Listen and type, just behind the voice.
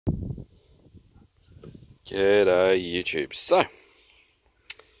G'day YouTube. So,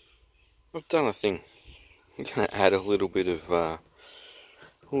 I've done a thing. I'm going to add a little bit of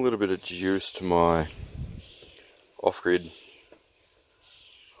juice to my off-grid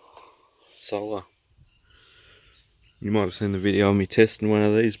solar. You might have seen the video of me testing one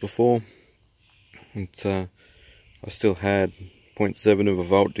of these before. I still had 0.7 of a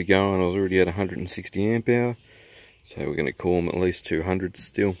volt to go, and I was already at 160 amp hour. So we're going to call them at least 200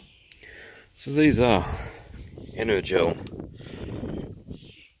 still. So these are Energel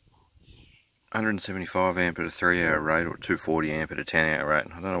 175 amp at a 3-hour rate, or 240 amp at a 10-hour rate.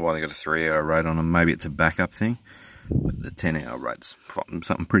 I don't know why they got a 3-hour rate on them. Maybe it's a backup thing, but the 10-hour rate's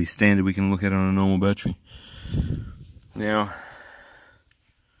something pretty standard we can look at on a normal battery. Now,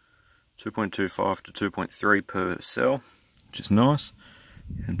 2.25 to 2.3 per cell, which is nice,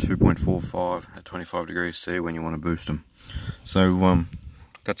 and 2.45 at 25 degrees C when you want to boost them. So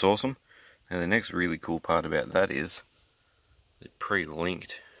that's awesome. Now the next really cool part about that is they're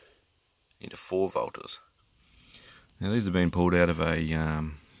pre-linked into 4 volters. Now these have been pulled out of a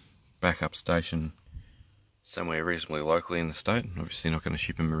backup station somewhere reasonably locally in the state. Obviously not going to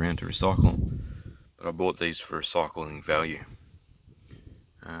ship them around to recycle them, but I bought these for recycling value.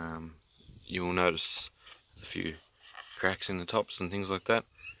 You will notice there's a few cracks in the tops and things like that.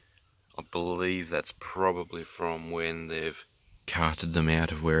 I believe that's probably from when they've carted them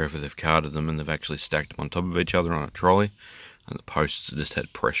out of wherever they've carted them, and they've actually stacked them on top of each other on a trolley, and the posts just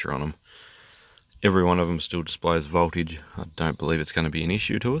had pressure on them. Every one of them still displays voltage. I don't believe it's going to be an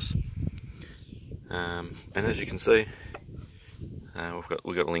issue to us. And as you can see,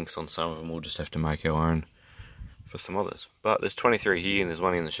 we've got links on some of them. We'll just have to make our own for some others. But there's 23 here, and there's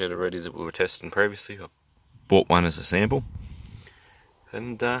one in the shed already that we were testing previously. I bought one as a sample,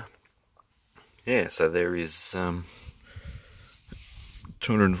 and yeah, so there is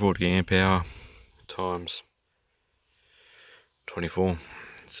 240 amp hour times 24,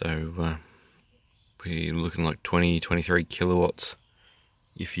 so we're looking like 23 kilowatts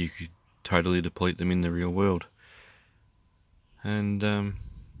if you could totally deplete them in the real world, and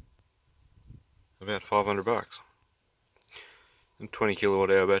about 500 bucks. And 20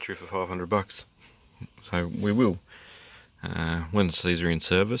 kilowatt hour battery for 500 bucks. So we will, once these are in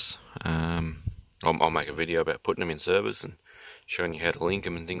service, I'll make a video about putting them in service and showing you how to link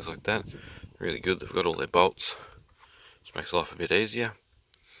them and things like that. Really good. They've got all their bolts, which makes life a bit easier.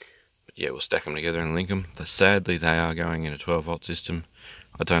 But yeah, we'll stack them together and link them. Sadly, they are going in a 12 volt system.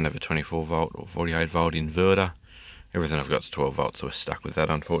 I don't have a 24 volt or 48 volt inverter. Everything I've got is 12 volts, so we're stuck with that,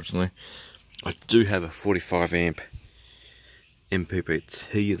 unfortunately. I do have a 45 amp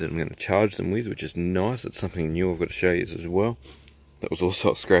MPPT that I'm going to charge them with, which is nice. It's something new I've got to show you as well. That was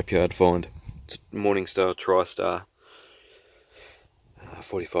also a scrapyard find. It's a Morningstar TriStar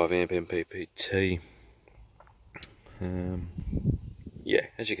 45 amp MPPT. Yeah,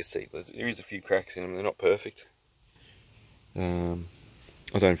 as you can see, there is a few cracks in them. They're not perfect. I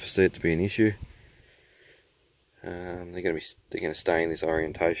don't foresee it to be an issue. They're going to stay in this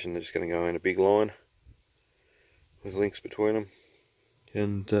orientation. They're just going to go in a big line with links between them,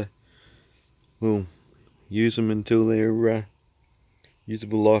 and we'll use them until their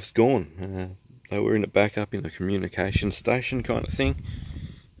usable life's gone. They were in a backup in a communication station kind of thing,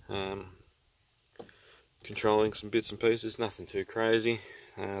 controlling some bits and pieces, nothing too crazy.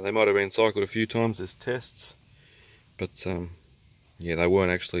 They might have been cycled a few times as tests, but yeah, they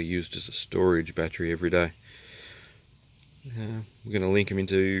weren't actually used as a storage battery every day. We're going to link them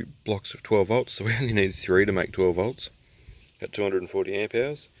into blocks of 12 volts, so we only need 3 to make 12 volts at 240 amp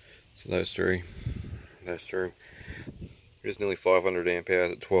hours. So those three. There's nearly 500 amp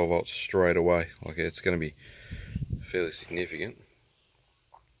hours at 12 volts straight away. Like, it's going to be fairly significant.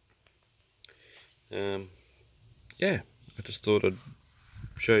 Yeah, I just thought I'd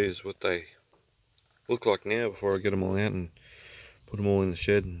show you what they look like now before I get them all out and put them all in the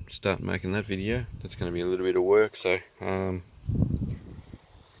shed and start making that video. That's going to be a little bit of work, so I'll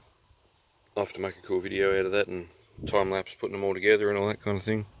have to make a cool video out of that and time-lapse putting them all together and all that kind of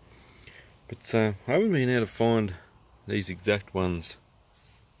thing. But I haven't been able to find these exact ones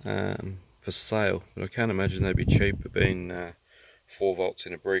for sale, but I can't imagine they'd be cheap for being 4 volts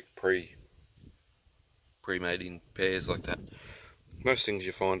in a brick pre-made in pairs like that. Most things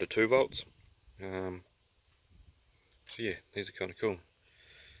you find are 2 volts. So yeah, these are kind of cool.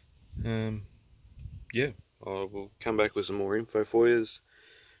 Yeah, I will come back with some more info for you,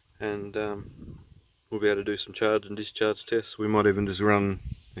 and we'll be able to do some charge and discharge tests. We might even just run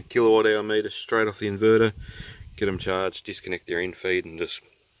a kilowatt hour meter straight off the inverter, get them charged, disconnect their in feed, and just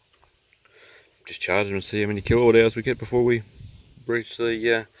charge them and see how many kilowatt hours we get before we breach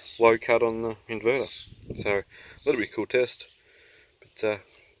the low cut on the inverter. So that'll be a cool test. But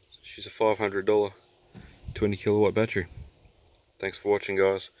she's a $500 20 kilowatt battery. Thanks for watching,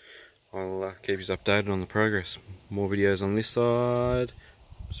 guys. I'll keep you updated on the progress. More videos on this side.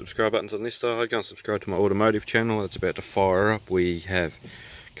 Subscribe buttons on this side. Go and subscribe to my automotive channel. That's about to fire up. We have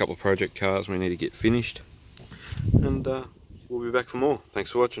a couple of project cars we need to get finished. And we'll be back for more.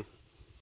 Thanks for watching.